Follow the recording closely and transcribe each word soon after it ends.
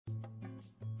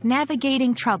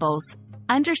Navigating troubles.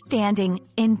 Understanding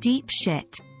in deep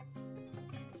shit.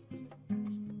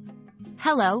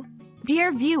 Hello,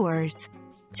 dear viewers.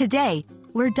 Today,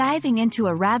 we're diving into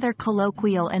a rather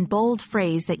colloquial and bold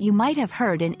phrase that you might have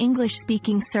heard in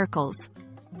English-speaking circles.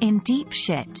 In deep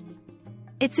shit.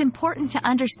 It's important to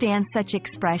understand such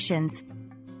expressions,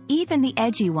 even the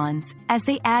edgy ones, as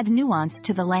they add nuance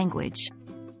to the language.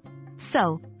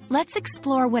 So, let's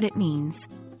explore what it means,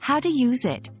 how to use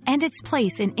it, and its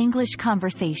place in English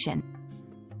conversation.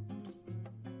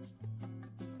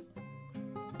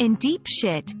 In deep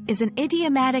shit is an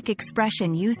idiomatic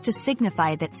expression used to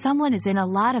signify that someone is in a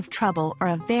lot of trouble or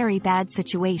a very bad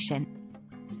situation.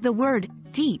 The word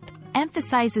deep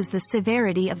emphasizes the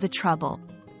severity of the trouble.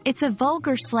 It's a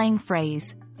vulgar slang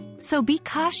phrase, so be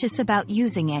cautious about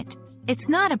using it. It's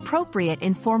not appropriate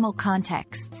in formal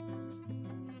contexts.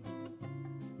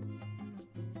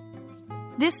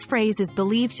 This phrase is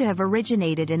believed to have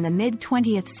originated in the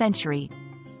mid-20th century,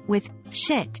 with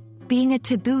shit being a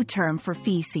taboo term for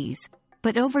feces,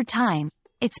 but over time,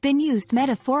 it's been used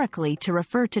metaphorically to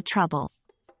refer to trouble.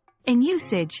 In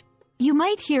usage, you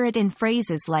might hear it in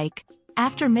phrases like,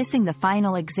 after missing the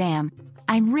final exam,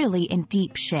 I'm really in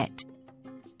deep shit.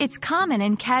 It's common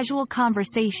in casual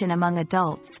conversation among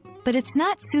adults, but it's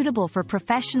not suitable for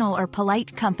professional or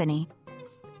polite company.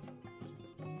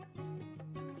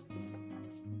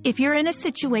 If you're in a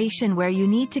situation where you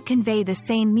need to convey the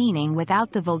same meaning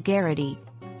without the vulgarity,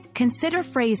 consider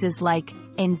phrases like,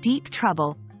 in deep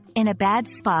trouble, in a bad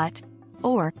spot,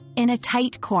 or, in a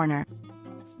tight corner.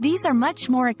 These are much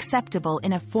more acceptable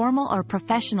in a formal or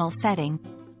professional setting.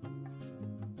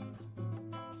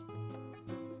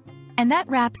 And that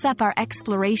wraps up our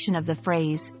exploration of the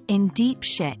phrase, in deep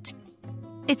shit.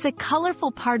 It's a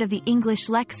colorful part of the English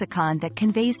lexicon that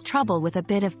conveys trouble with a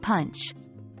bit of punch.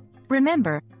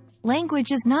 Remember,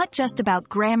 language is not just about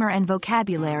grammar and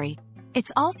vocabulary.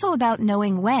 It's also about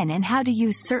knowing when and how to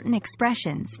use certain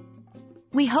expressions.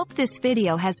 We hope this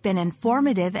video has been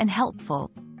informative and helpful.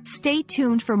 Stay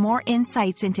tuned for more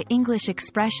insights into English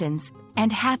expressions,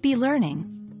 and happy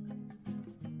learning!